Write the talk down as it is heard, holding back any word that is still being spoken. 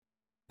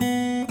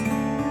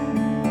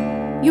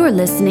You're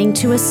listening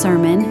to a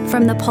sermon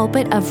from the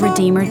pulpit of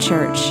Redeemer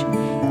Church,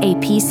 a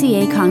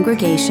PCA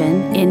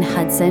congregation in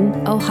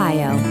Hudson,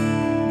 Ohio.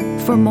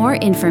 For more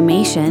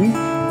information,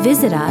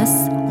 visit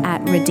us at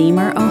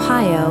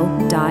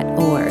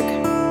redeemerohio.org.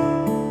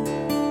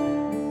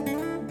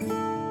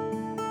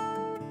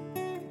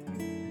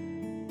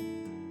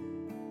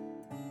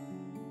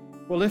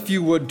 Well, if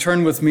you would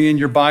turn with me in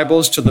your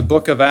Bibles to the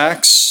book of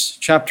Acts,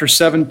 chapter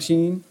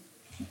 17.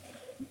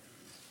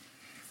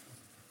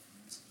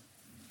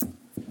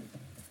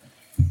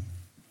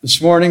 This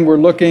morning we're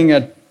looking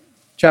at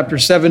chapter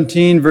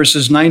 17,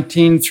 verses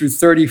 19 through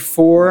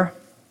 34.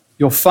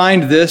 You'll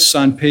find this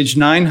on page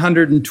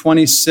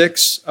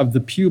 926 of the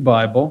Pew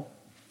Bible.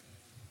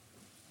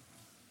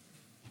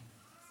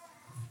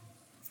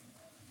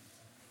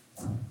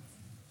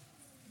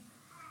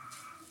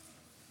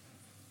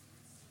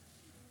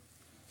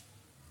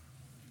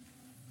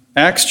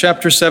 Acts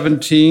chapter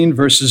 17,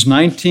 verses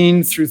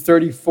 19 through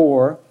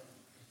 34,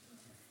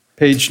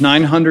 page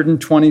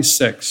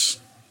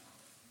 926.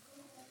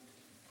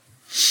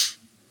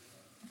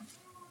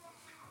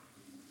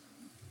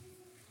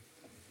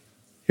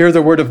 Hear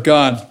the word of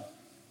God.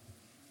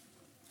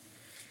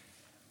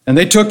 And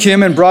they took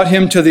him and brought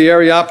him to the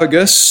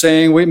Areopagus,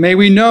 saying, May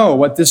we know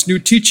what this new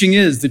teaching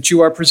is that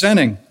you are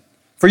presenting.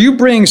 For you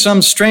bring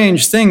some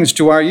strange things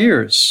to our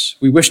ears.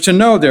 We wish to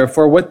know,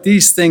 therefore, what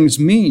these things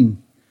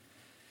mean.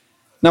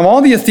 Now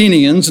all the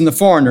Athenians and the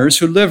foreigners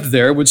who lived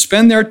there would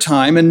spend their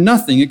time in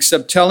nothing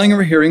except telling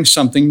or hearing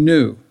something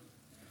new.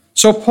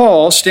 So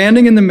Paul,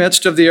 standing in the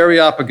midst of the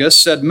Areopagus,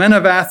 said, Men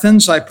of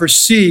Athens, I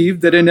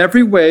perceive that in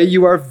every way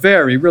you are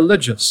very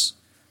religious.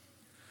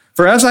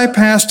 For as I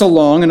passed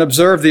along and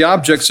observed the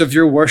objects of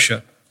your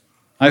worship,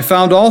 I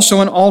found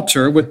also an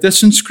altar with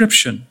this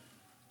inscription,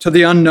 To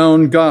the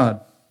unknown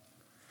God.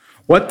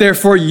 What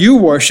therefore you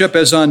worship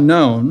as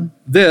unknown,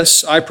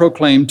 this I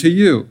proclaim to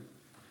you.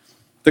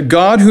 The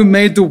God who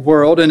made the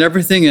world and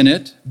everything in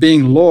it,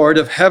 being Lord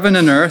of heaven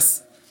and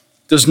earth,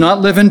 does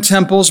not live in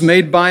temples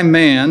made by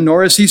man,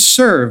 nor is he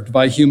served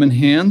by human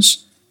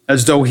hands,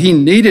 as though he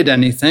needed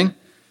anything,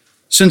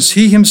 since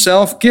he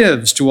himself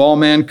gives to all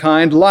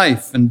mankind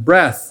life and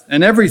breath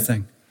and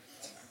everything.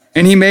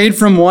 And he made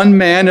from one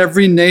man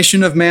every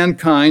nation of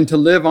mankind to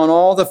live on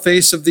all the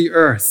face of the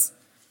earth,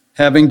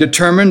 having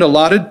determined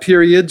allotted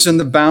periods and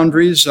the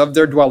boundaries of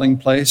their dwelling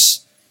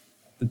place,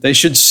 that they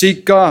should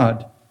seek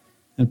God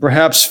and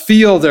perhaps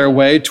feel their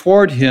way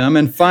toward him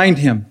and find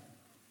him.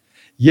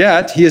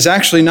 Yet he is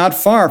actually not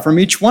far from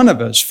each one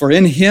of us, for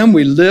in him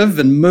we live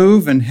and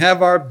move and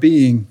have our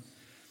being.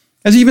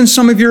 As even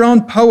some of your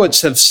own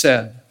poets have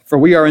said, for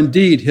we are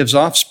indeed his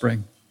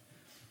offspring.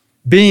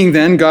 Being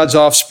then God's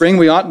offspring,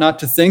 we ought not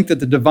to think that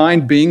the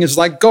divine being is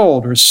like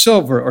gold or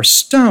silver or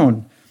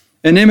stone,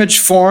 an image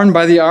formed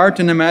by the art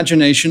and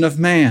imagination of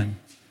man.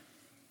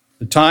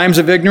 The times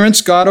of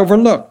ignorance God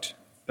overlooked,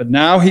 but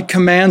now he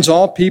commands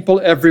all people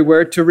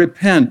everywhere to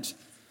repent,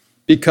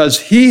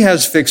 because he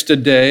has fixed a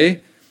day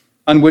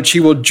on which he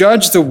will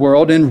judge the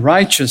world in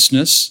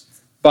righteousness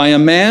by a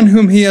man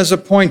whom he has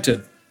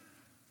appointed.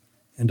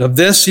 And of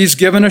this he's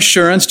given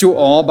assurance to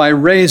all by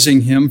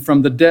raising him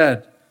from the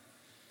dead.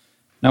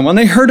 Now when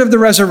they heard of the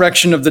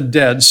resurrection of the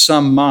dead,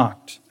 some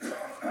mocked.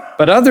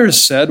 But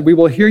others said, We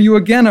will hear you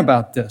again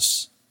about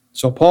this.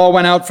 So Paul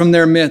went out from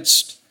their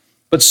midst.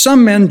 But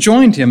some men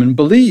joined him and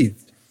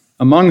believed,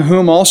 among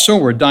whom also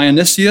were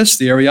Dionysius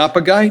the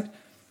Areopagite,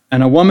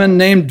 and a woman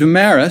named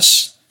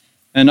Damaris,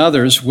 and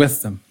others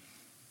with them.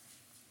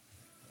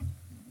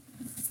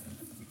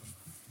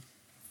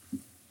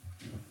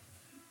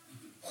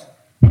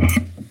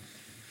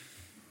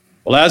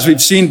 Well, as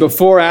we've seen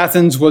before,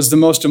 Athens was the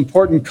most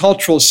important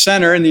cultural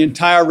center in the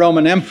entire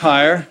Roman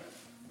Empire.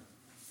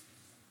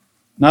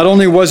 Not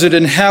only was it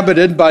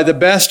inhabited by the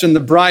best and the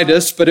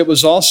brightest, but it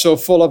was also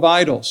full of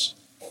idols.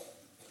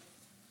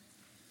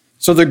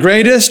 So the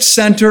greatest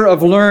center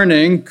of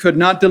learning could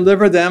not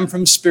deliver them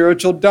from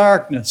spiritual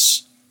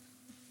darkness.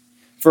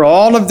 For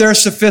all of their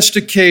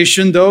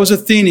sophistication, those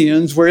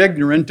Athenians were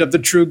ignorant of the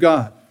true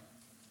God.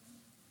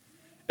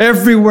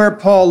 Everywhere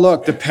Paul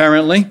looked,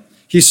 apparently,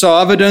 he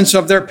saw evidence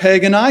of their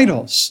pagan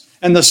idols.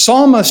 And the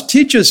psalmist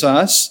teaches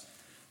us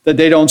that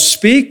they don't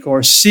speak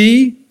or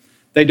see,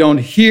 they don't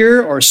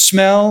hear or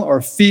smell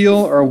or feel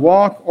or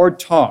walk or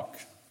talk.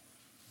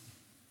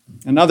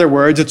 In other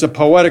words, it's a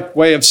poetic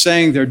way of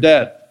saying they're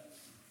dead.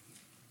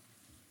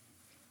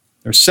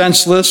 They're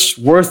senseless,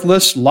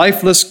 worthless,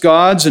 lifeless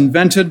gods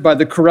invented by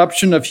the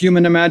corruption of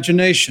human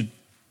imagination.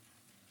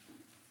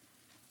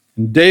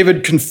 And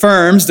David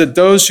confirms that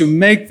those who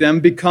make them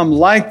become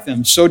like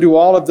them. So do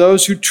all of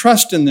those who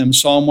trust in them,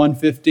 Psalm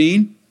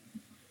 115.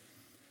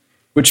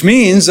 Which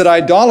means that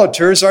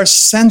idolaters are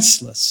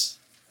senseless.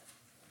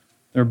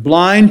 They're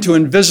blind to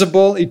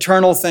invisible,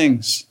 eternal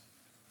things.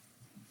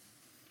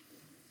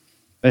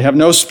 They have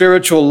no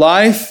spiritual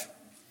life.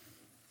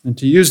 And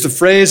to use the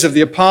phrase of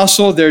the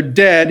apostle, they're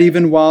dead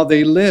even while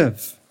they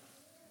live.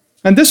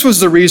 And this was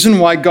the reason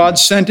why God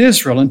sent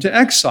Israel into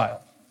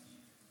exile.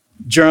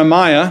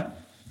 Jeremiah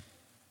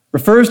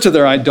refers to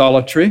their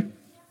idolatry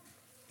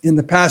in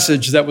the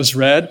passage that was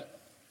read,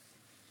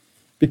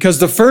 because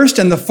the first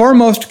and the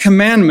foremost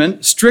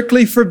commandment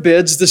strictly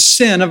forbids the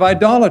sin of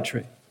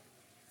idolatry.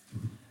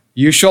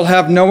 You shall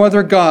have no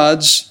other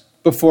gods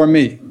before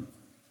me.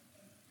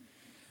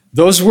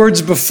 Those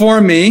words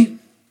 "before me"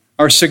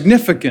 are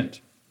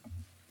significant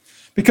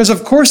because,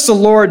 of course, the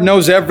Lord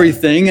knows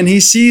everything and he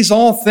sees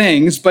all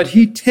things, but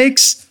he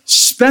takes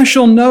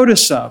special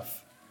notice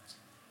of,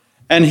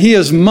 and he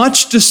is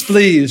much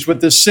displeased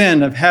with the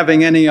sin of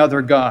having any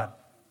other God.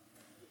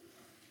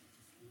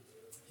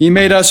 He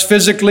made us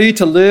physically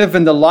to live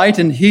in the light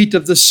and heat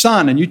of the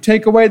sun, and you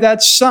take away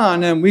that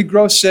sun and we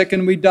grow sick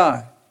and we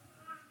die.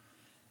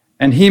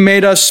 And he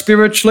made us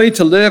spiritually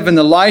to live in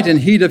the light and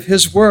heat of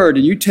his word,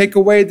 and you take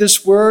away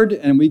this word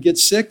and we get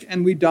sick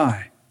and we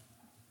die.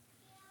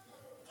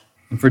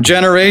 And for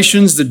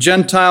generations, the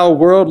Gentile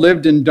world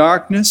lived in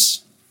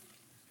darkness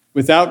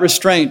without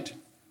restraint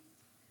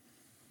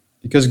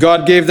because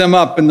God gave them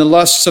up in the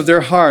lusts of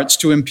their hearts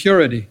to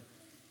impurity,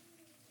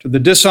 to the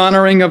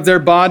dishonoring of their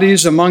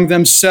bodies among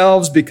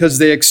themselves because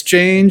they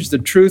exchanged the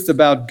truth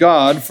about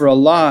God for a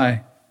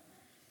lie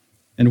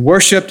and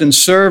worshiped and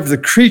served the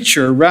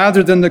creature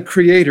rather than the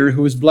Creator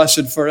who is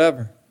blessed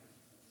forever.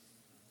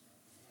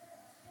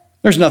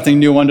 There's nothing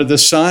new under the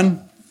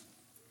sun.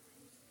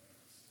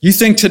 You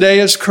think today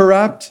is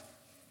corrupt?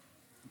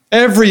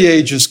 Every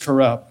age is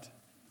corrupt.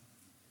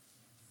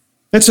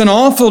 It's an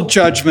awful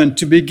judgment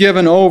to be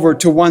given over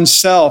to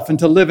oneself and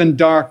to live in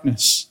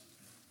darkness.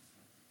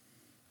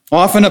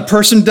 Often a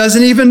person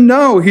doesn't even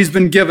know he's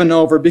been given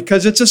over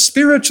because it's a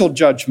spiritual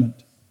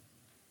judgment.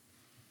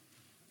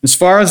 As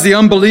far as the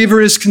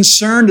unbeliever is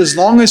concerned, as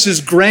long as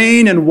his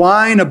grain and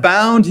wine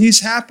abound,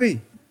 he's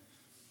happy.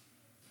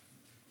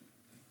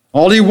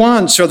 All he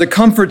wants are the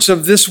comforts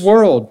of this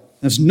world.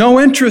 Has no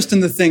interest in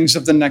the things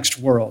of the next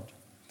world.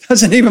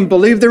 Doesn't even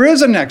believe there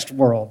is a next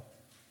world.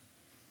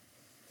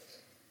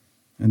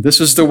 And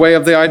this is the way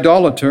of the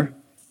idolater.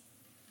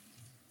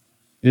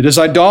 It is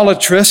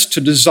idolatrous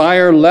to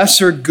desire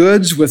lesser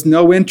goods with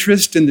no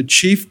interest in the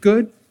chief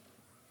good.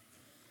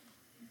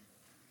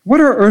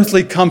 What are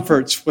earthly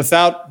comforts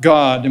without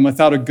God and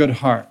without a good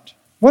heart?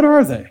 What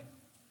are they?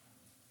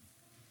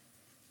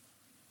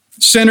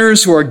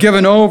 Sinners who are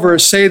given over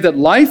say that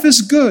life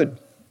is good,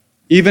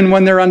 even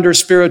when they're under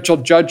spiritual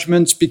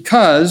judgments,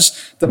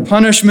 because the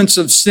punishments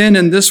of sin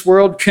in this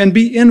world can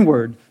be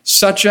inward,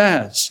 such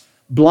as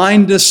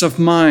blindness of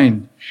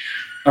mind,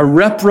 a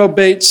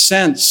reprobate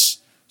sense,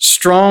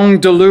 strong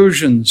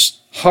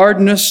delusions,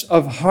 hardness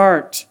of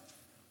heart,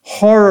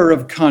 horror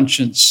of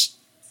conscience,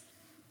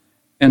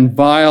 and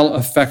vile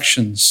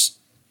affections.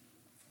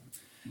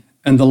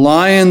 And the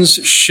lion's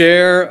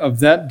share of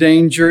that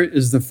danger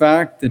is the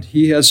fact that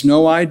he has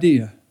no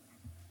idea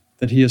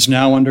that he is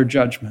now under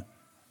judgment.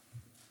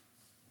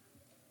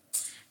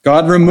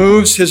 God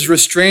removes his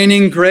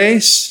restraining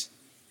grace,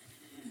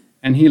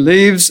 and he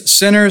leaves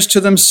sinners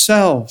to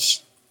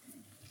themselves.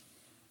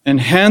 And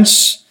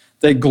hence,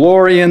 they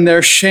glory in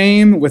their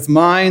shame with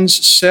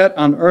minds set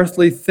on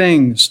earthly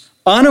things,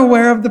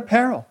 unaware of the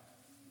peril.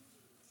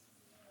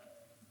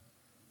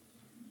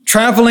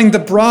 Traveling the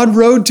broad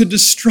road to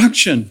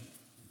destruction.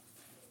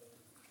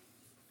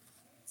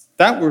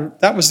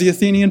 That was the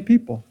Athenian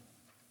people.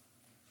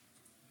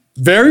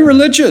 Very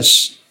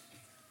religious,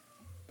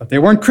 but they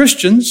weren't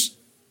Christians.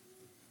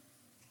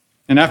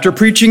 And after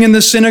preaching in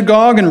the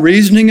synagogue and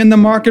reasoning in the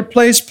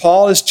marketplace,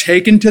 Paul is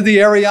taken to the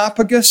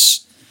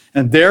Areopagus,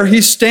 and there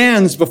he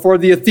stands before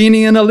the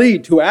Athenian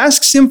elite who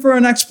asks him for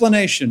an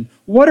explanation.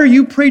 What are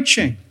you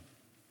preaching?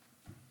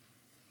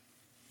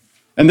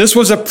 And this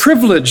was a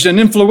privileged and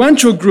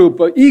influential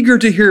group, eager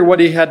to hear what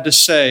he had to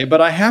say.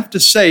 But I have to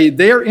say,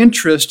 their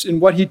interest in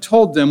what he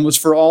told them was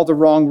for all the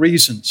wrong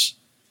reasons.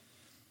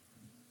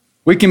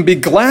 We can be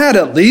glad,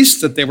 at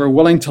least, that they were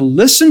willing to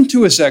listen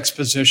to his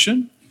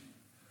exposition.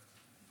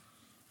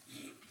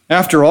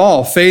 After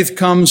all, faith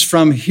comes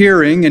from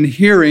hearing, and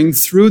hearing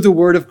through the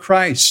word of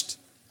Christ.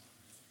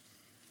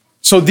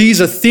 So these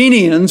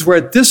Athenians were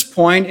at this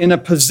point in a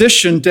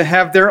position to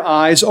have their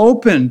eyes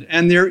opened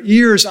and their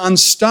ears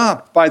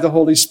unstopped by the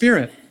Holy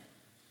Spirit.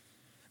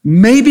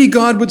 Maybe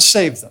God would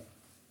save them,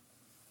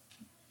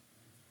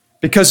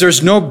 because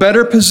there's no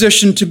better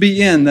position to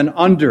be in than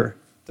under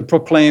the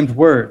proclaimed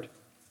word.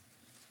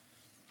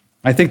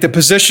 I think the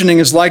positioning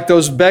is like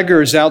those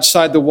beggars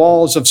outside the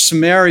walls of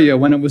Samaria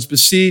when it was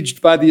besieged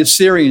by the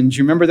Assyrians.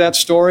 You remember that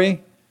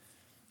story?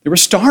 They were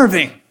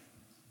starving.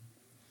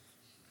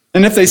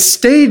 And if they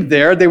stayed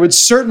there, they would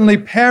certainly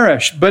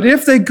perish. But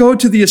if they go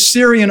to the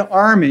Assyrian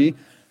army,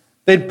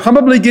 they'd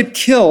probably get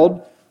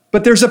killed,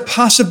 but there's a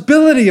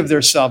possibility of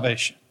their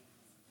salvation.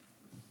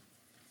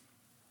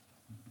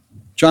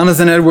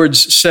 Jonathan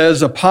Edwards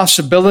says, a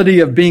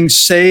possibility of being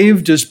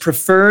saved is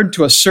preferred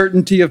to a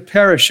certainty of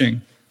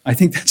perishing. I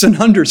think that's an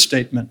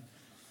understatement.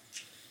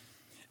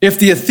 If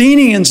the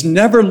Athenians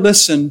never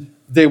listened,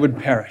 they would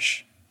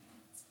perish.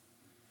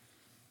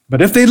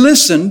 But if they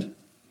listened,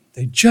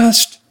 they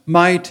just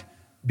might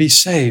be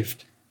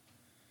saved.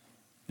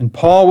 And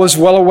Paul was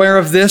well aware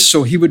of this,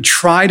 so he would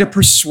try to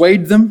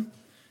persuade them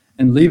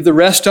and leave the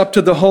rest up to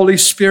the Holy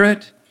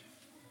Spirit.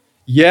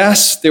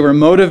 Yes, they were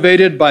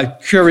motivated by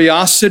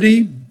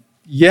curiosity.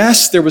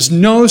 Yes, there was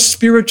no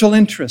spiritual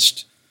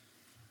interest.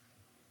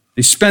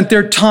 They spent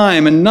their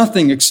time in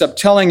nothing except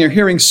telling or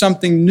hearing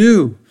something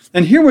new.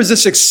 And here was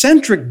this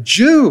eccentric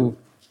Jew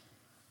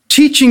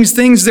teaching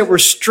things that were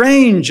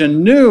strange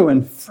and new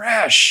and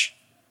fresh.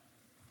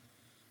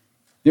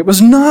 It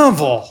was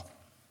novel.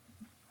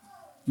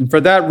 And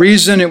for that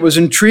reason, it was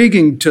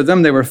intriguing to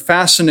them. They were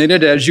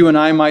fascinated, as you and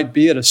I might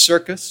be at a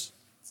circus.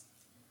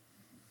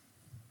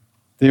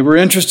 They were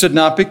interested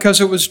not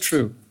because it was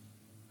true,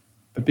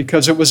 but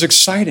because it was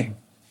exciting.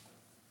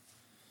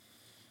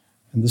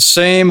 And the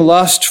same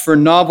lust for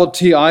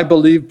novelty, I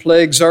believe,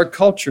 plagues our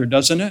culture,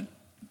 doesn't it?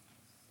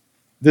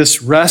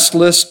 This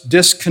restless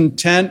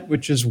discontent,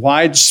 which is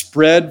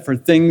widespread for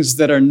things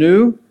that are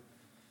new,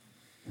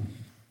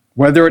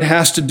 whether it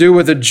has to do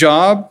with a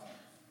job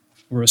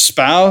or a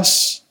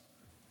spouse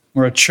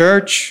or a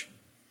church,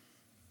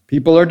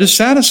 people are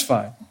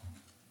dissatisfied,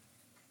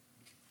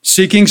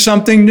 seeking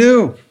something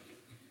new,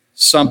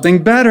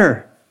 something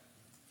better,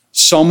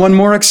 someone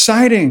more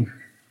exciting.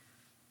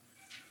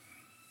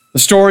 The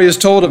story is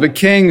told of a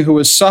king who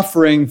was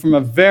suffering from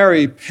a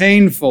very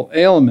painful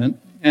ailment,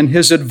 and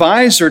his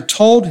advisor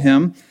told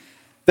him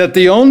that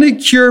the only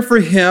cure for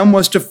him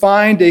was to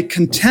find a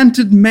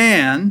contented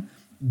man,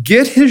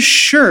 get his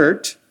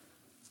shirt,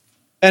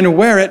 and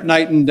wear it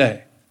night and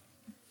day.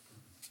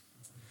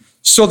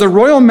 So the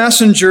royal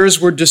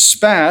messengers were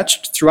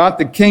dispatched throughout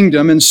the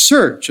kingdom in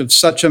search of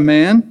such a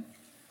man,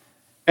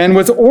 and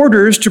with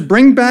orders to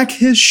bring back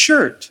his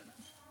shirt.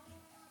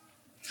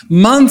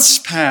 Months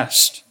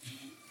passed.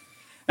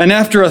 And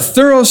after a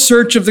thorough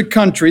search of the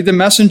country, the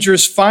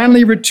messengers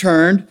finally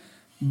returned,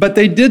 but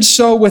they did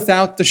so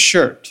without the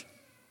shirt.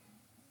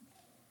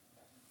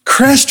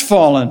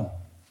 Crestfallen,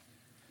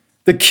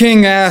 the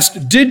king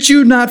asked, "Did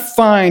you not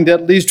find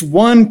at least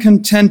one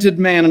contented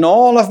man in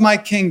all of my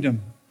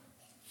kingdom?"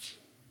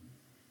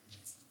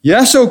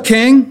 "Yes, O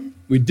king,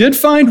 we did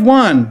find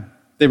one,"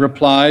 they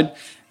replied.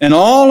 "In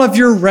all of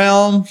your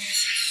realm,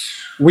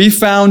 we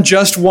found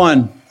just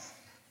one."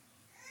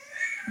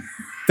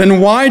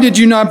 "Then why did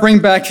you not bring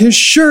back his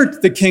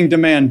shirt?" the king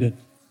demanded.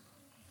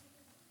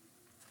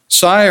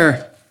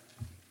 "Sire,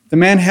 the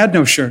man had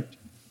no shirt."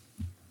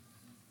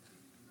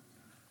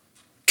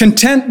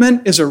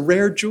 Contentment is a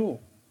rare jewel.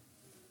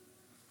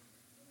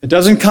 It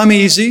doesn't come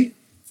easy.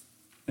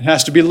 It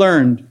has to be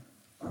learned.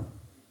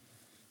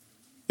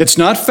 It's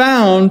not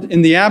found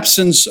in the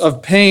absence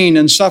of pain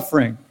and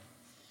suffering.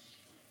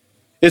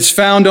 It's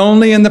found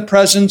only in the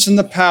presence and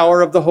the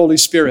power of the Holy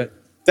Spirit.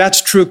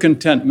 That's true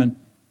contentment.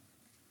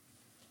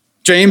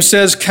 James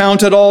says,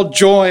 "Count it all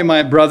joy,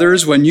 my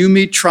brothers, when you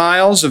meet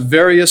trials of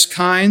various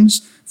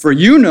kinds, for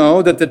you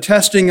know that the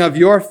testing of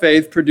your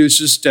faith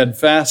produces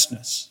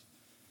steadfastness."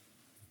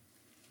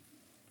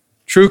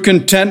 True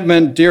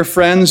contentment, dear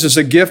friends, is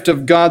a gift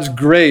of God's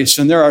grace,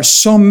 and there are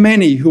so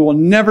many who will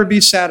never be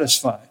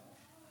satisfied.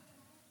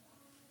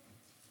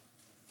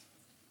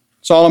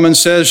 Solomon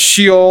says,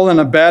 "Sheol and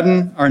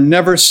Abaddon are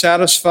never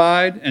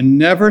satisfied, and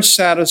never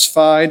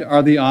satisfied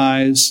are the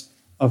eyes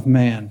of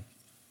man."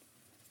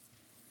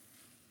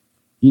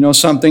 You know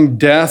something?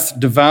 Death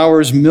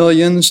devours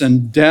millions,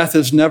 and death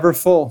is never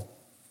full.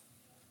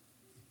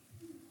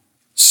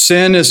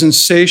 Sin is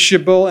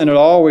insatiable, and it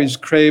always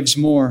craves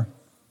more.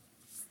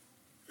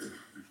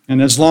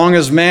 And as long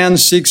as man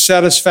seeks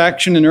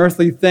satisfaction in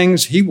earthly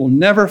things, he will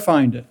never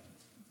find it.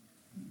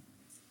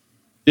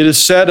 It is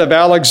said of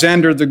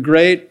Alexander the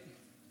Great,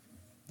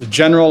 the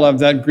general of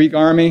that Greek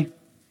army,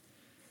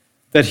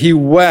 that he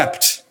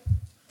wept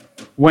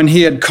when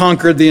he had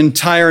conquered the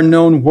entire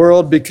known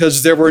world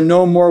because there were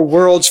no more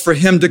worlds for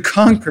him to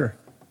conquer.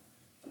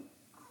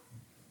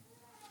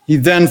 He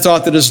then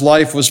thought that his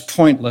life was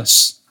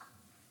pointless.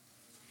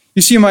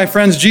 You see, my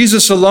friends,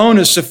 Jesus alone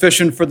is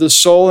sufficient for the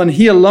soul, and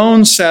he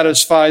alone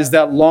satisfies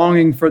that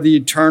longing for the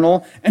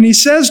eternal. And he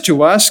says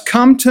to us,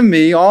 "Come to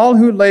me, all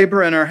who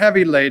labor and are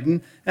heavy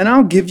laden, and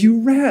I'll give you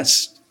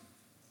rest."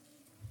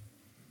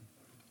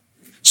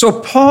 So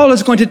Paul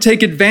is going to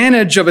take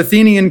advantage of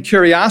Athenian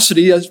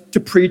curiosity to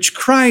preach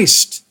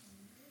Christ.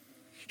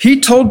 He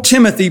told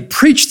Timothy,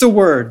 "Preach the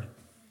word.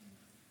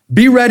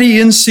 Be ready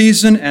in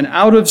season and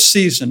out of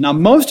season." Now,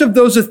 most of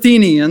those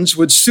Athenians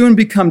would soon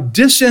become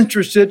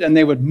disinterested and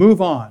they would move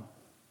on.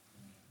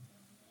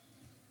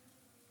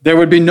 There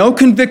would be no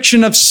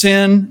conviction of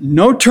sin,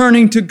 no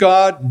turning to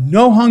God,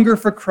 no hunger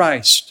for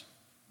Christ.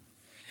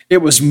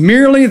 It was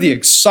merely the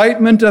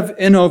excitement of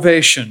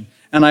innovation.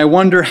 And I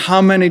wonder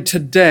how many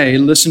today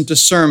listen to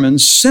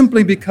sermons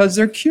simply because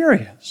they're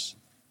curious.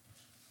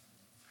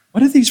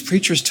 What are these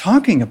preachers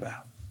talking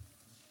about?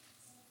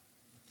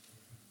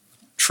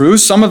 True,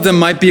 some of them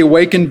might be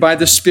awakened by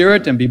the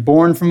Spirit and be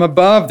born from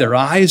above, their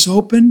eyes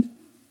opened,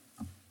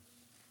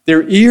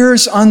 their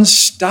ears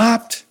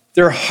unstopped,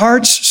 their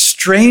hearts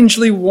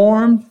strangely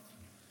warmed.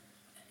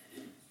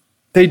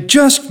 They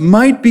just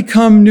might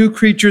become new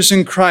creatures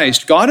in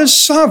Christ. God is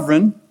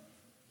sovereign.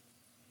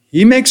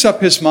 He makes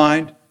up his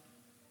mind.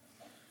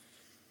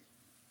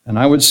 And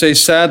I would say,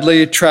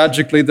 sadly,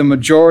 tragically, the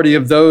majority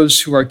of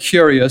those who are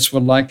curious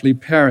will likely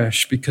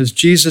perish, because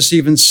Jesus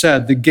even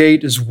said, the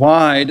gate is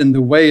wide and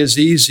the way is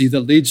easy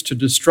that leads to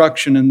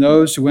destruction, and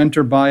those who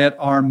enter by it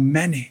are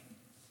many.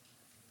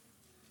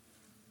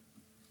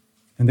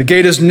 And the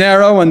gate is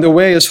narrow and the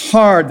way is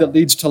hard that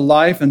leads to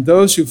life, and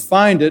those who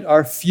find it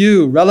are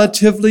few,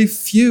 relatively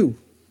few.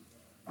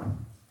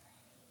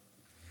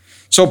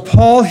 So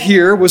Paul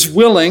here was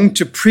willing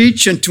to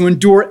preach and to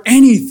endure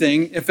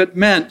anything if it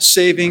meant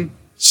saving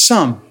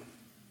some.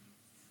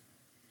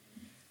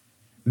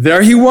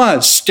 There he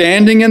was,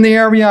 standing in the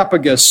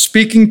Areopagus,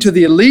 speaking to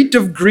the elite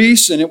of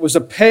Greece, and it was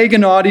a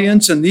pagan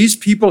audience, and these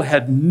people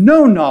had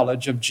no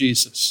knowledge of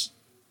Jesus.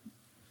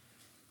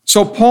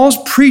 So Paul's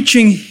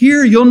preaching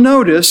here, you'll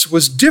notice,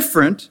 was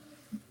different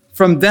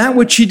from that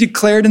which he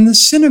declared in the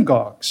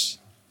synagogues.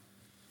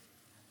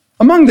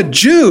 Among the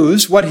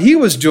Jews, what he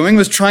was doing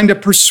was trying to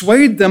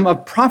persuade them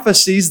of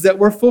prophecies that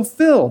were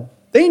fulfilled.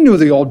 They knew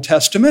the Old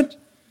Testament.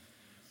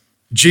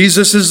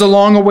 Jesus is the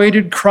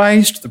long-awaited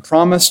Christ, the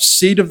promised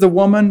seed of the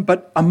woman,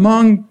 but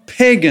among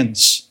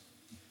pagans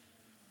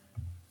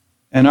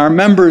and our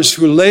members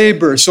who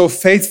labor so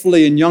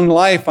faithfully in young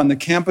life on the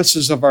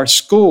campuses of our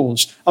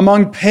schools,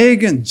 among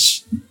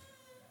pagans,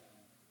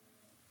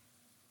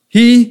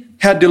 he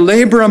had to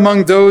labor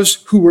among those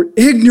who were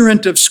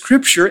ignorant of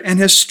Scripture, and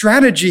his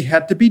strategy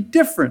had to be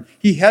different.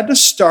 He had to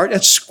start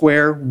at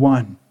square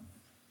one.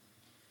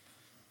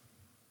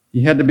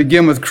 He had to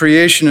begin with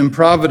creation and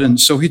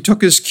providence, so he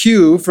took his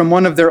cue from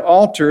one of their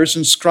altars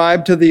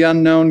inscribed to the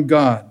unknown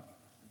God.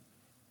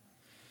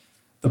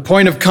 The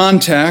point of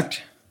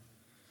contact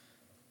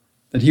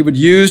that he would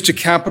use to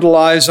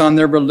capitalize on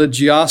their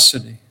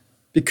religiosity.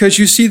 Because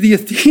you see, the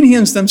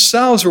Athenians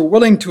themselves were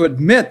willing to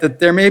admit that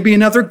there may be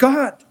another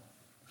God.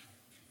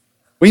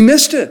 We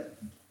missed it.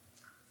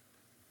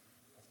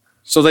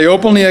 So they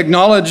openly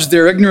acknowledged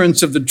their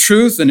ignorance of the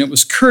truth, and it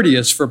was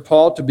courteous for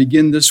Paul to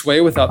begin this way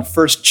without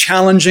first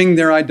challenging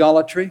their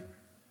idolatry.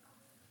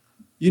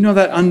 You know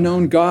that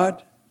unknown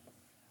God?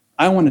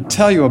 I want to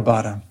tell you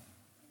about him.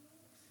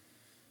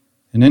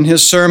 And in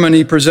his sermon,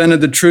 he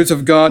presented the truth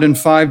of God in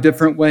 5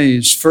 different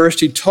ways.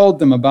 First, he told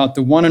them about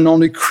the one and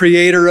only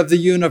creator of the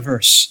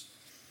universe.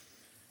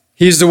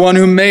 He's the one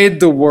who made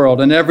the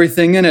world and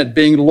everything in it,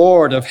 being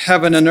Lord of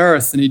heaven and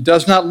earth, and he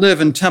does not live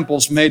in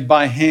temples made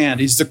by hand.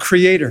 He's the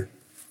creator.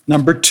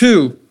 Number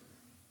 2,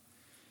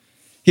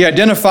 he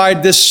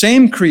identified this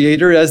same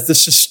creator as the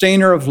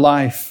sustainer of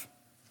life.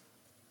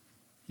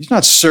 He's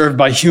not served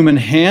by human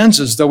hands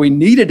as though he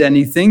needed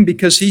anything,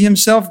 because he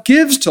himself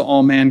gives to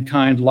all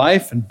mankind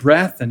life and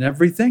breath and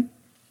everything.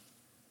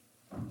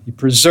 He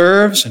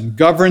preserves and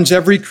governs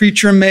every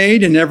creature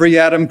made and every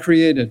atom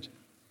created.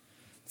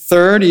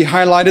 Third, he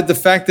highlighted the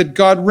fact that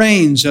God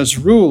reigns as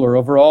ruler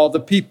over all the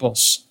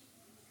peoples.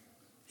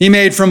 He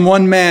made from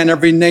one man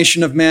every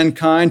nation of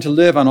mankind to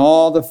live on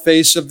all the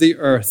face of the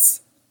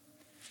earth.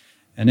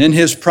 And in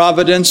his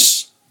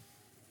providence,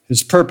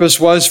 his purpose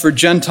was for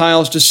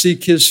Gentiles to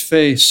seek his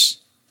face.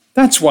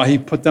 That's why he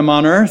put them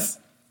on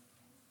earth.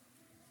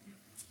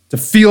 To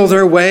feel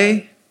their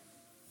way,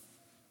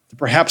 to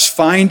perhaps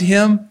find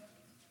him.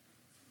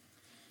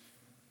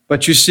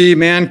 But you see,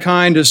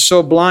 mankind is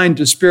so blind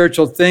to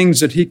spiritual things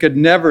that he could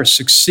never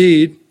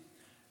succeed.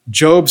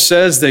 Job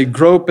says they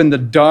grope in the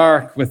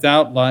dark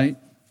without light.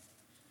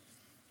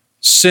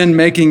 Sin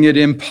making it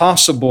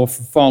impossible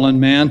for fallen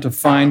man to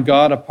find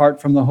God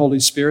apart from the Holy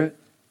Spirit.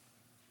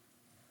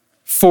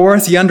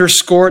 Fourth, he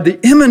underscored the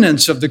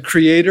immanence of the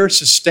Creator,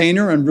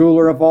 sustainer, and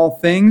ruler of all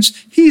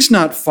things. He's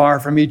not far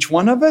from each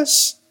one of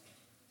us.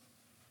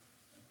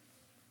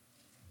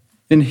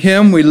 In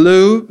him we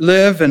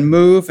live and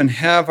move and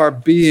have our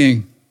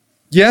being.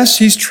 Yes,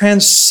 he's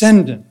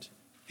transcendent.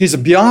 He's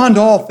beyond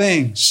all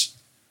things.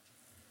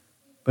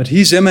 But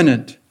he's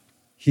immanent.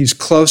 He's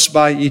close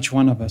by each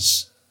one of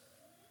us.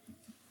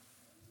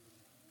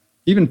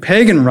 Even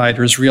pagan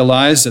writers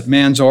realize that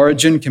man's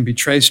origin can be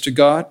traced to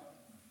God.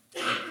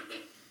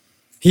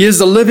 He is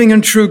the living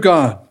and true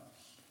God,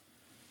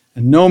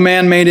 and no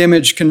man-made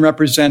image can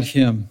represent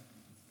him.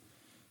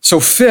 So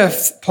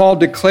fifth, Paul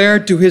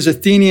declared to his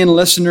Athenian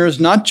listeners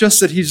not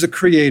just that he's the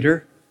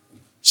creator,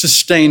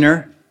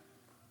 sustainer,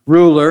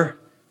 ruler,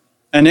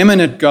 and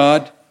immanent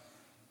God,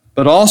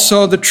 but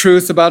also the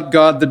truth about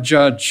God the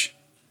judge.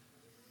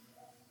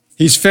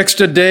 He's fixed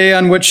a day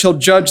on which he'll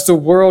judge the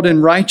world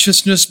in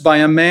righteousness by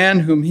a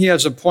man whom he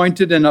has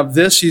appointed, and of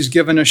this he's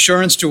given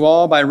assurance to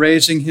all by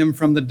raising him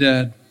from the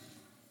dead.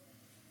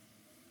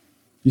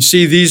 You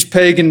see, these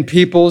pagan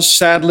peoples,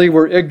 sadly,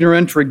 were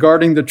ignorant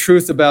regarding the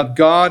truth about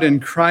God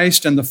and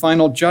Christ and the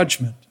final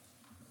judgment.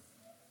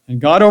 And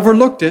God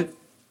overlooked it.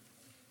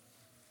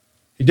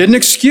 He didn't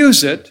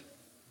excuse it,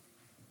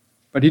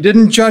 but he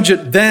didn't judge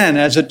it then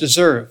as it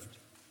deserved.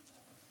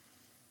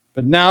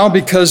 But now,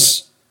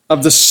 because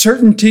of the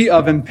certainty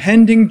of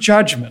impending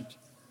judgment,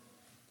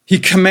 he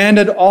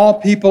commanded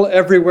all people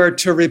everywhere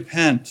to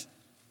repent.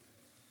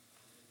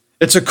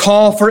 It's a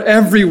call for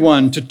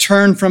everyone to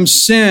turn from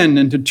sin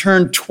and to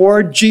turn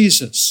toward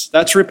Jesus.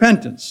 That's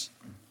repentance.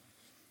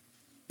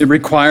 It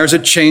requires a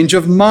change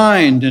of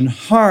mind and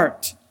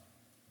heart.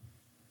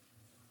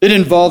 It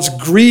involves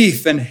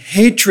grief and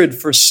hatred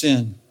for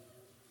sin.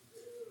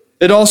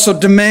 It also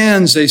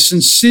demands a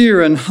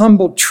sincere and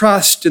humble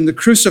trust in the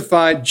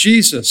crucified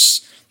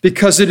Jesus,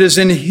 because it is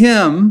in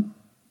him,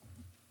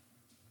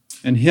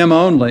 and him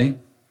only,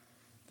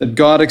 that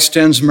God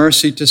extends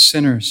mercy to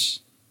sinners.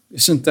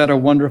 Isn't that a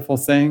wonderful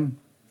thing?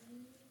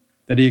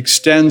 That he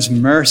extends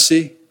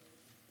mercy,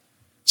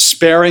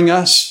 sparing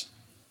us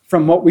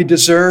from what we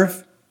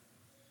deserve?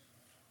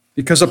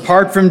 Because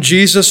apart from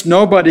Jesus,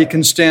 nobody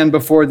can stand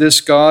before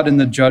this God in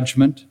the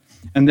judgment.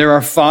 And there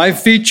are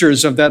 5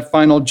 features of that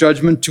final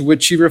judgment to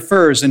which he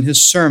refers in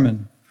his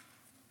sermon.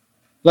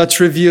 Let's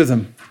review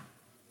them.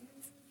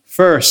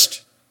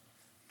 First,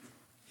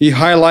 he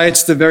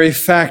highlights the very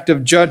fact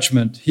of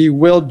judgment. He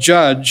will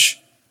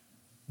judge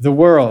the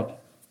world.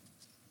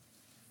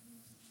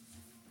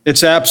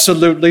 It's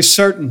absolutely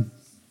certain.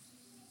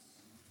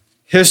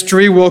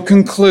 History will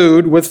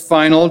conclude with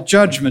final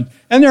judgment.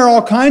 And there are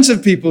all kinds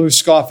of people who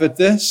scoff at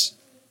this.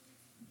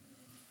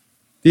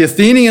 The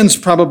Athenians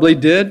probably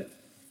did.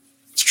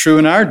 It's true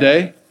in our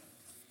day.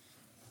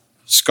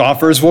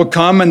 Scoffers will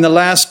come in the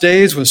last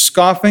days with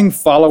scoffing,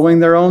 following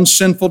their own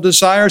sinful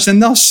desires,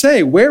 and they'll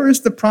say, "Where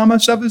is the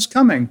promise of his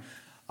coming?"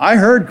 I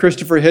heard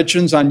Christopher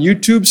Hitchens on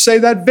YouTube say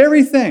that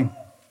very thing.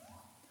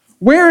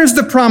 Where is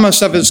the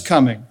promise of his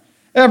coming?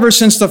 Ever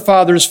since the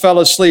fathers fell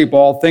asleep,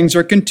 all things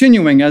are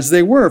continuing as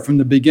they were from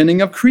the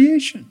beginning of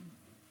creation.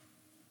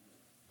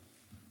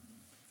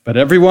 But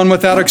everyone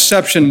without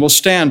exception will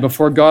stand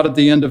before God at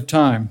the end of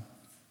time.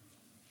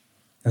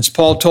 As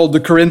Paul told the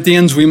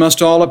Corinthians, we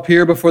must all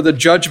appear before the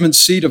judgment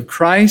seat of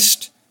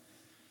Christ,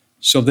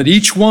 so that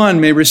each one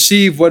may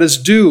receive what is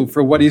due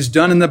for what he's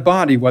done in the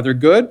body, whether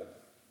good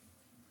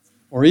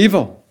or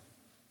evil.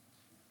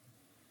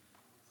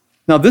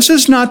 Now, this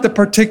is not the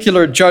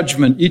particular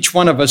judgment each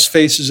one of us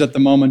faces at the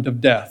moment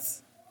of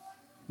death.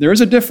 There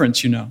is a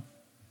difference, you know.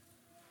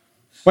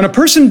 When a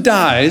person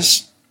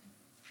dies,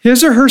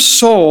 his or her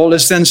soul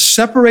is then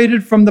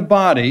separated from the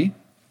body,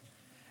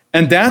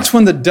 and that's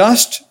when the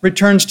dust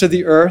returns to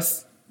the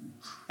earth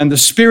and the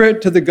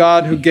spirit to the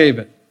God who gave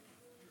it.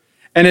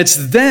 And it's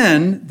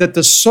then that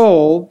the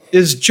soul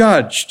is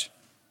judged.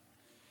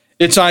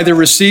 It's either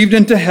received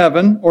into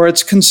heaven or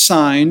it's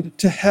consigned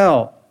to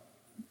hell.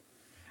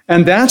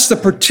 And that's the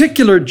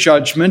particular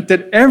judgment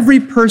that every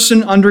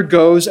person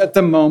undergoes at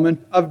the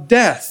moment of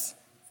death.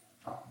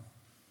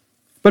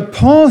 But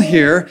Paul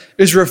here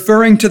is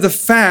referring to the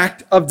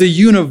fact of the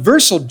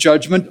universal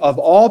judgment of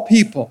all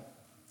people.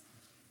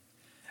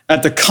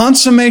 At the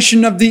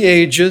consummation of the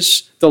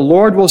ages, the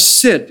Lord will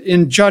sit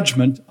in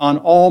judgment on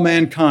all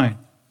mankind.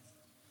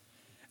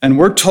 And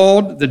we're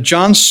told that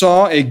John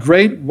saw a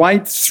great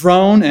white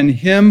throne and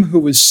him who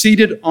was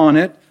seated on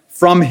it.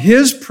 From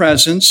his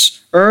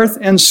presence, earth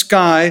and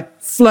sky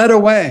fled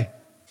away,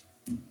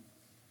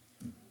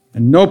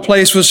 and no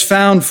place was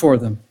found for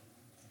them.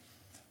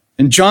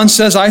 And John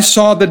says, I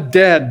saw the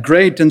dead,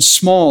 great and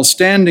small,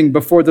 standing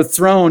before the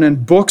throne,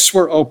 and books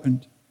were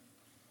opened.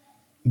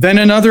 Then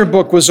another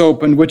book was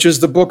opened, which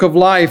is the book of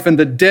life, and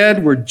the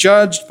dead were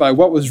judged by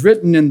what was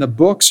written in the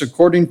books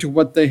according to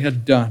what they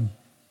had done.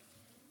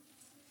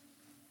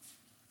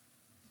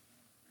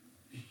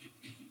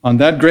 On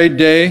that great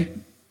day,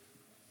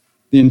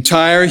 the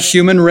entire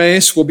human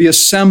race will be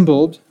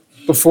assembled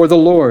before the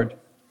Lord.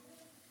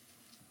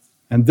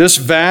 And this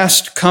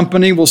vast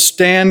company will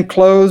stand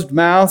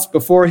closed-mouthed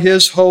before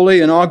his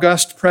holy and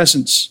august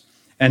presence.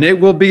 And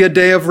it will be a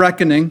day of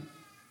reckoning.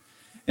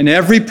 And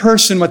every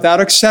person without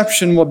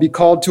exception will be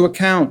called to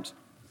account.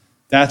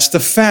 That's the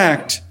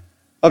fact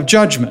of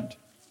judgment.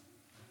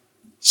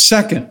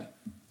 Second,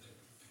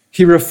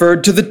 he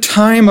referred to the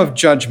time of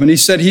judgment. He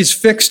said he's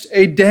fixed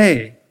a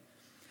day.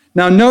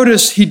 Now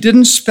notice he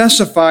didn't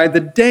specify the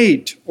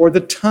date or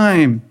the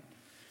time.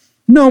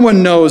 No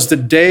one knows the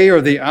day or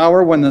the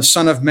hour when the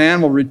Son of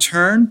Man will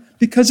return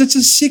because it's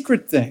a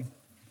secret thing.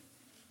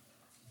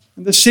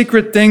 And the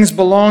secret things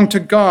belong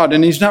to God,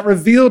 and he's not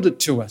revealed it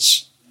to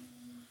us.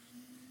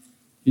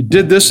 He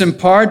did this in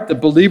part that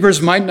believers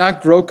might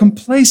not grow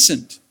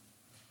complacent.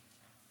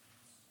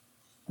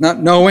 Not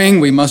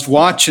knowing we must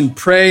watch and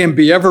pray and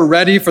be ever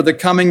ready for the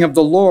coming of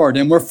the Lord,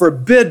 and we're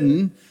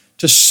forbidden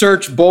to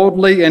search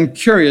boldly and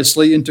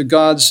curiously into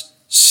God's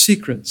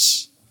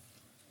secrets.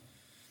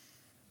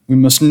 We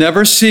must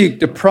never seek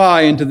to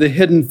pry into the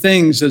hidden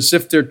things as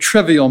if they're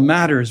trivial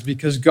matters,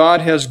 because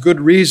God has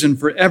good reason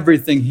for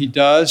everything he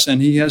does,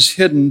 and he has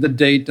hidden the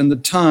date and the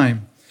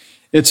time.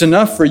 It's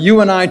enough for you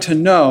and I to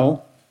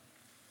know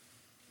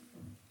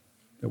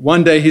that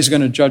one day he's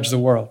going to judge the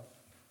world.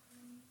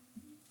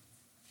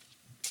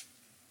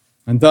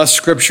 And thus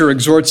Scripture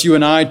exhorts you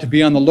and I to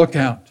be on the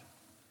lookout,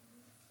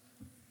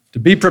 to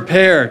be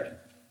prepared,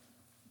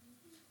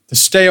 to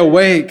stay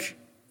awake.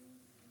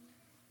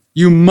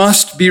 You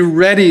must be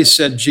ready,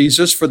 said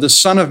Jesus, for the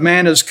Son of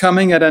Man is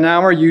coming at an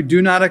hour you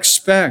do not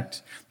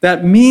expect.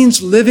 That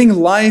means living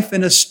life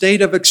in a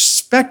state of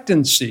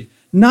expectancy,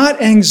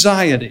 not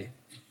anxiety.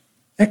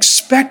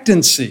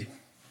 Expectancy.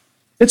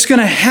 It's going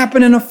to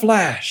happen in a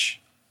flash.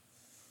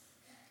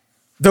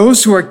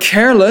 Those who are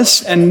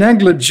careless and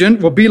negligent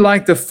will be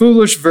like the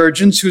foolish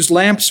virgins whose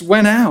lamps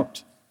went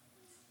out.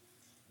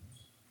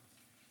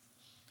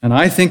 And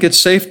I think it's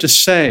safe to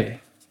say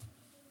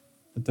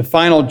that the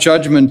final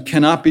judgment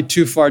cannot be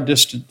too far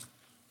distant.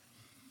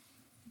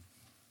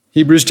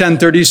 Hebrews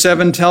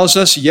 10:37 tells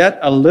us, "Yet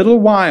a little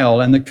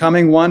while, and the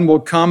coming one will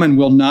come and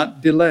will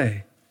not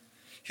delay.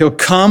 He'll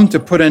come to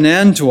put an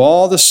end to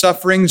all the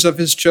sufferings of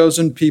his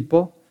chosen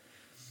people."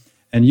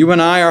 And you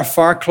and I are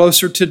far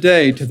closer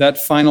today to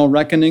that final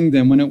reckoning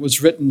than when it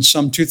was written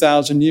some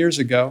 2,000 years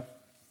ago.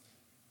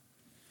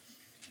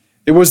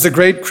 It was the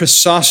great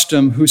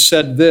Chrysostom who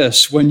said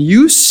this: "When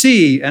you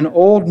see an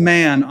old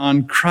man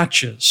on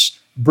crutches,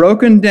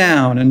 broken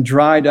down and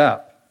dried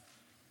up,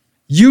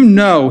 you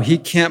know he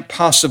can't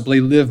possibly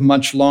live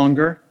much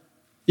longer,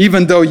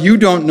 even though you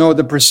don't know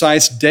the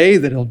precise day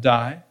that he'll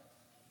die."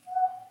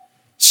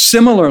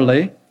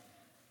 Similarly,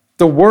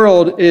 the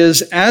world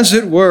is, as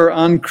it were,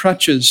 on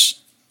crutches,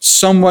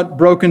 somewhat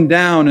broken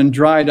down and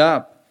dried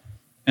up,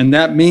 and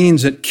that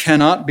means it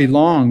cannot be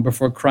long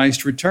before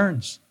Christ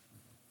returns.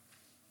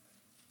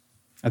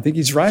 I think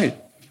he's right.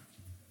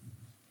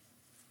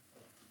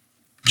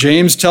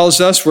 James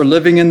tells us we're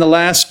living in the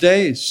last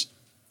days.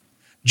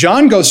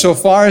 John goes so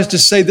far as to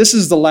say this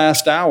is the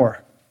last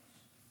hour.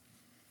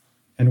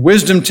 And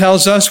wisdom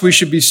tells us we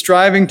should be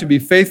striving to be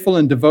faithful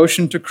in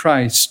devotion to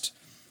Christ.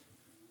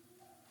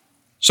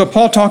 So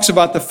Paul talks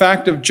about the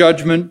fact of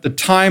judgment, the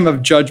time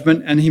of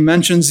judgment, and he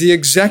mentions the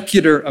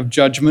executor of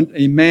judgment,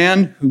 a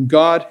man whom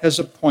God has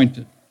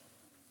appointed.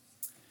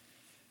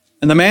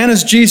 And the man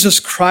is Jesus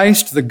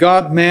Christ, the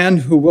God-man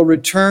who will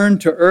return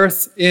to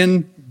earth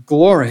in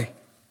glory.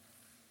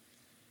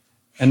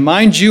 And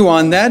mind you,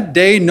 on that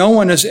day, no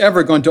one is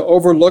ever going to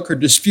overlook or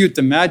dispute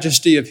the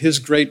majesty of his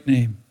great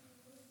name.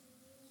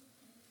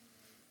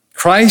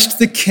 Christ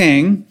the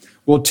King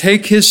will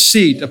take his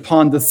seat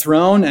upon the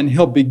throne, and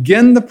he'll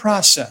begin the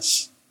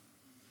process.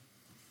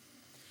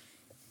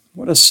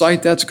 What a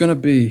sight that's going to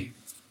be.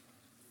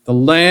 The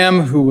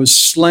Lamb who was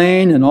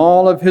slain in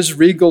all of his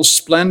regal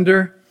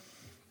splendor,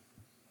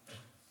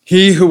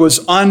 he who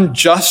was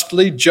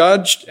unjustly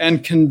judged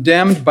and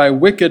condemned by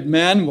wicked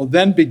men, will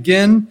then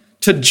begin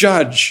to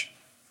judge.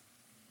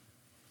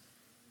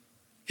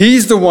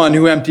 He's the one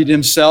who emptied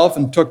himself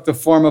and took the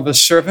form of a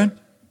servant.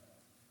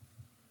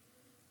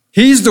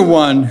 He's the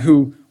one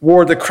who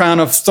wore the crown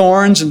of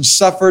thorns and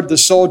suffered the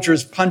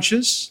soldiers'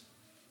 punches.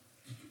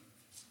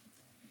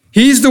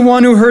 He's the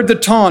one who heard the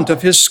taunt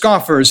of his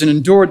scoffers and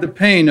endured the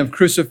pain of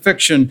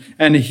crucifixion.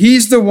 And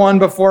he's the one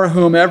before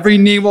whom every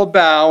knee will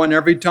bow and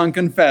every tongue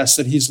confess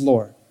that he's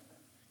Lord.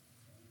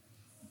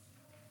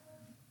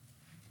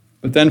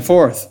 But then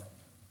fourth,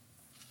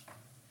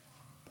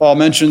 Paul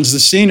mentions the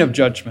scene of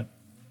judgment.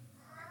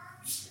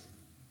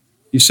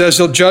 He says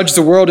he'll judge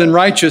the world in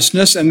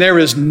righteousness, and there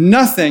is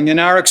nothing in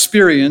our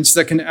experience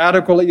that can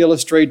adequately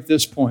illustrate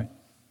this point,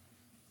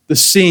 the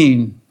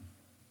scene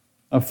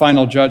of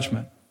final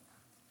judgment.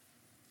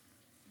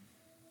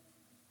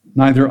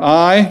 Neither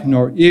eye,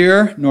 nor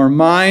ear, nor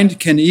mind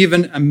can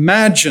even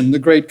imagine the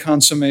great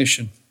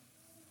consummation.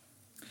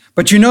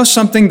 But you know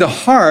something? The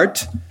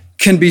heart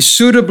can be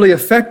suitably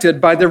affected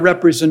by the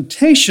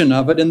representation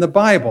of it in the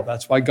Bible.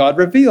 That's why God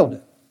revealed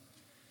it.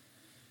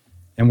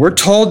 And we're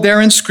told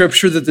there in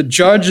Scripture that the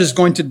judge is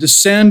going to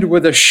descend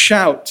with a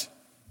shout,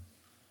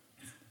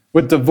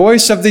 with the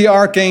voice of the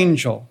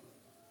archangel,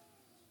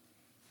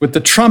 with the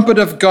trumpet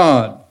of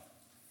God.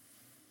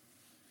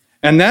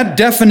 And that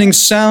deafening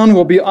sound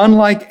will be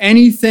unlike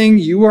anything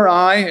you or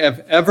I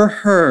have ever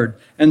heard.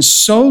 And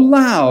so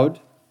loud,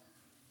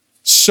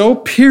 so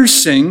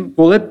piercing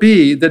will it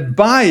be that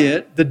by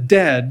it the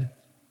dead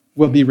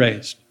will be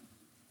raised.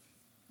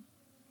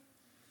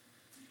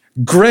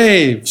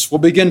 Graves will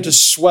begin to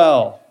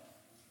swell.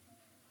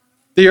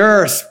 The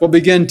earth will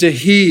begin to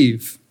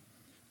heave.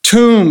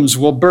 Tombs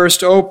will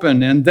burst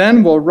open, and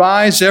then will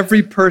rise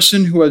every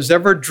person who has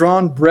ever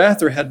drawn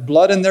breath or had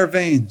blood in their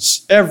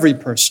veins. Every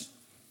person.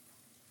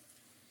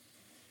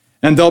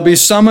 And they'll be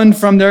summoned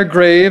from their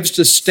graves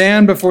to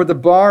stand before the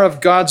bar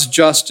of God's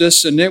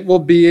justice, and it will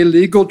be a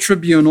legal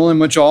tribunal in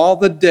which all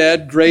the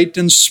dead, great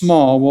and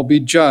small, will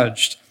be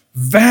judged.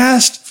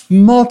 Vast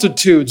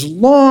multitudes,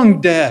 long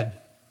dead,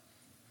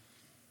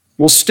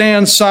 will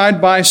stand side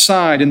by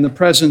side in the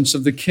presence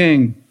of the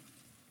King.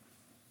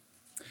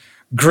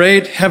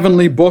 Great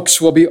heavenly books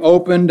will be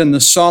opened, and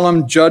the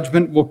solemn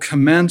judgment will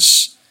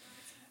commence.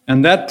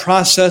 And that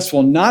process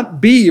will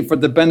not be for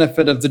the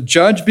benefit of the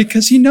judge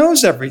because he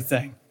knows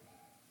everything.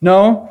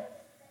 No,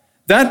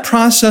 that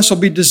process will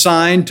be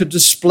designed to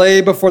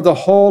display before the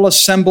whole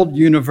assembled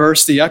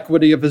universe the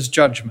equity of his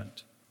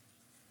judgment.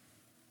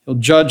 He'll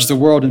judge the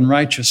world in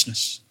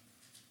righteousness.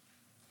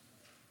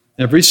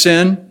 Every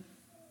sin,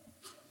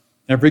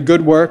 every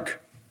good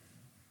work.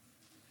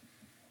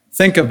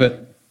 Think of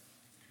it.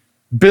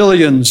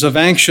 Billions of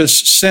anxious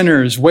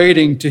sinners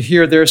waiting to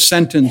hear their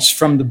sentence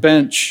from the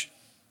bench.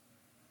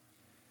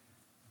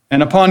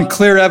 And upon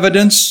clear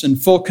evidence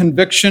and full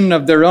conviction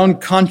of their own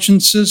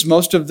consciences,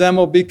 most of them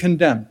will be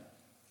condemned.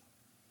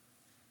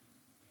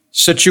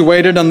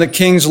 Situated on the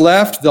king's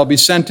left, they'll be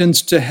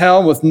sentenced to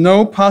hell with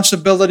no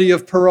possibility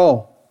of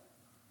parole.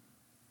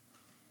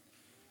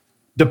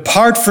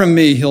 Depart from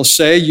me, he'll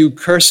say, you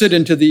cursed,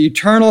 into the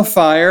eternal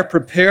fire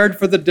prepared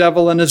for the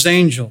devil and his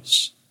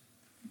angels.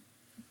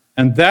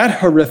 And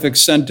that horrific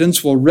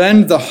sentence will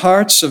rend the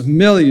hearts of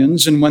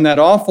millions, and when that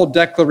awful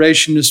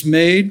declaration is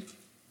made,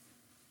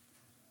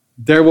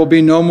 there will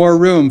be no more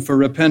room for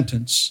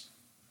repentance.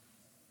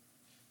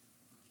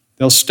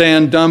 They'll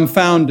stand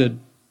dumbfounded,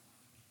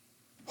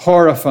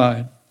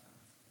 horrified,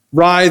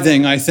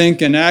 writhing, I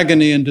think, in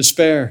agony and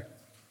despair.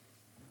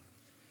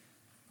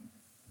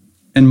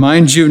 And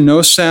mind you,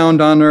 no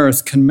sound on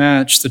earth can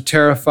match the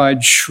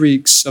terrified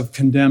shrieks of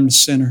condemned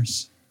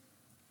sinners.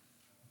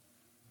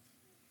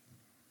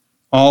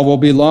 All will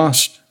be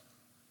lost.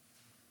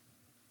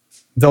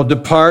 They'll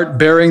depart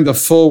bearing the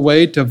full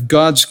weight of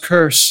God's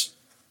curse.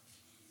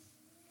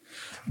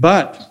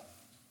 But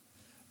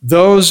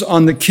those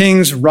on the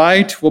king's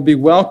right will be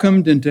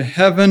welcomed into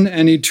heaven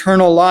and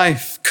eternal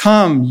life.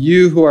 Come,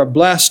 you who are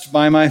blessed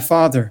by my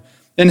Father.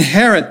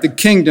 Inherit the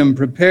kingdom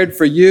prepared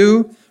for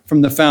you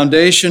from the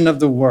foundation of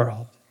the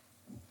world.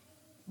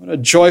 What a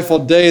joyful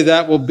day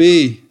that will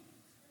be.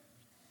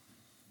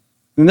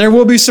 And there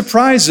will be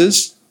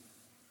surprises.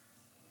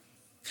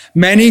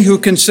 Many who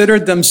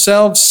considered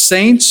themselves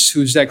saints,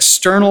 whose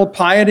external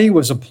piety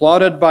was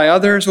applauded by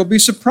others, will be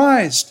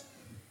surprised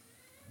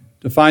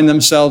to find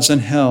themselves in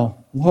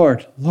hell.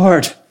 Lord,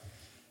 Lord,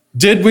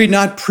 did we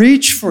not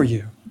preach for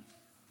you?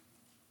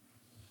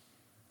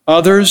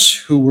 Others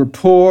who were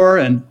poor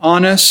and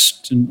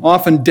honest and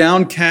often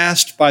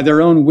downcast by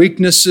their own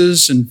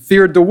weaknesses and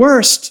feared the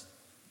worst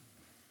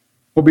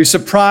will be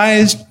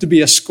surprised to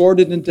be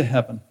escorted into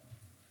heaven.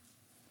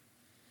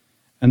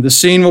 And the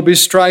scene will be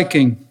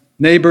striking.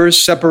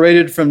 Neighbors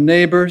separated from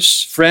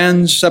neighbors,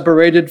 friends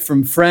separated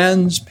from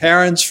friends,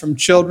 parents from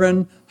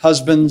children,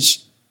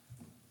 husbands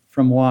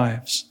from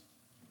wives.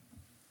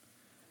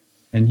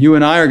 And you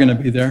and I are going to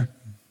be there.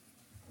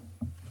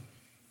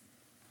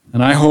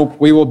 And I hope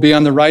we will be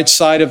on the right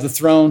side of the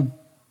throne.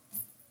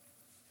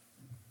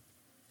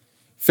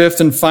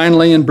 Fifth and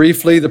finally and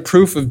briefly, the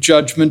proof of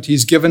judgment.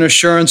 He's given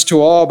assurance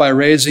to all by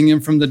raising him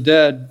from the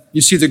dead.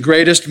 You see, the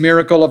greatest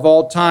miracle of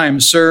all time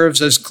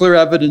serves as clear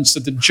evidence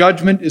that the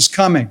judgment is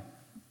coming.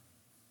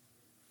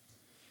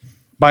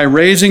 By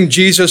raising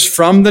Jesus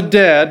from the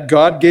dead,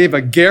 God gave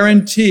a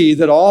guarantee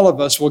that all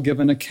of us will give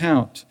an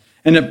account.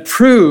 And it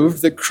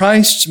proved that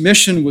Christ's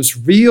mission was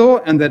real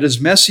and that his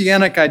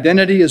messianic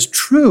identity is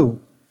true.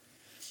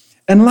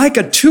 And like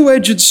a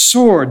two-edged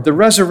sword, the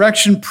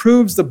resurrection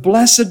proves the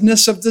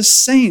blessedness of the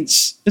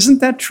saints.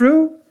 Isn't that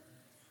true?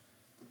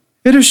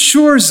 It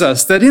assures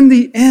us that in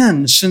the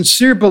end,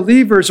 sincere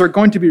believers are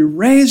going to be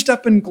raised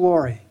up in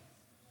glory.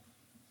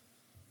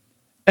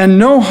 And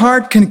no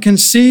heart can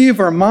conceive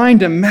or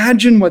mind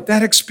imagine what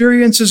that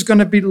experience is going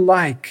to be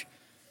like.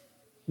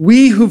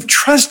 We who've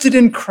trusted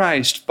in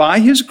Christ by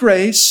his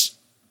grace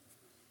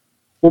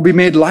will be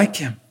made like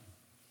him.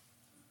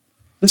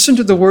 Listen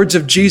to the words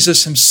of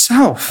Jesus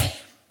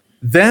himself.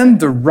 Then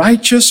the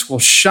righteous will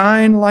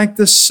shine like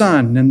the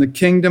sun in the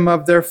kingdom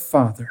of their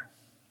Father.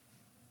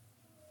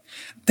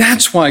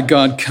 That's why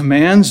God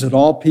commands that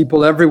all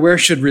people everywhere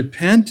should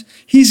repent.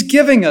 He's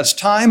giving us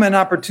time and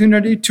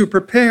opportunity to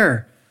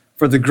prepare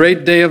for the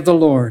great day of the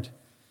Lord.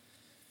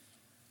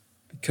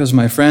 Because,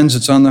 my friends,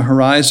 it's on the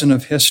horizon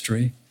of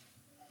history.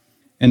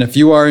 And if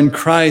you are in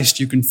Christ,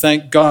 you can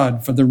thank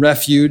God for the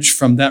refuge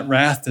from that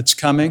wrath that's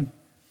coming.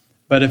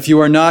 But if you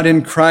are not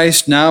in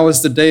Christ, now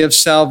is the day of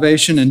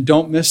salvation, and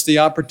don't miss the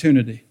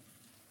opportunity.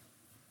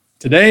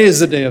 Today is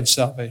the day of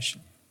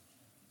salvation.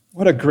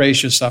 What a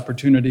gracious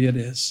opportunity it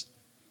is.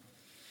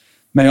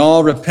 May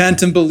all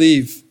repent and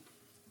believe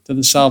to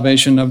the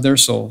salvation of their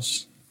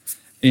souls.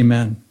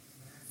 Amen.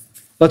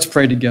 Let's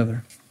pray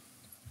together.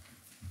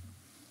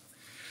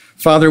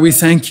 Father, we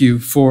thank you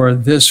for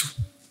this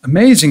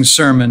amazing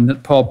sermon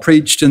that Paul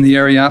preached in the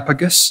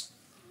Areopagus.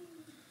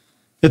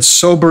 It's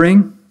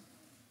sobering,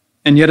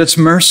 and yet it's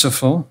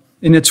merciful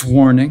in its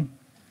warning.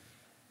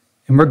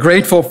 And we're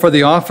grateful for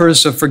the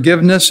offers of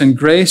forgiveness and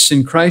grace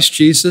in Christ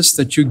Jesus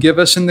that you give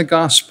us in the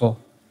gospel.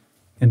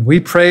 And we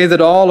pray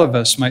that all of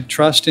us might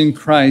trust in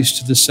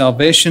Christ to the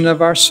salvation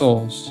of our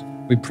souls.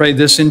 We pray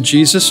this in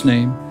Jesus'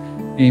 name.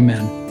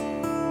 Amen.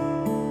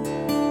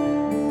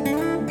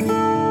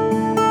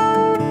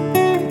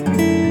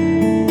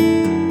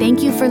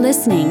 Thank you for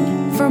listening.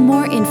 For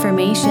more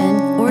information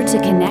or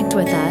to connect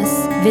with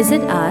us,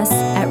 visit us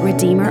at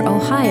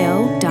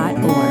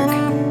redeemerohio.org.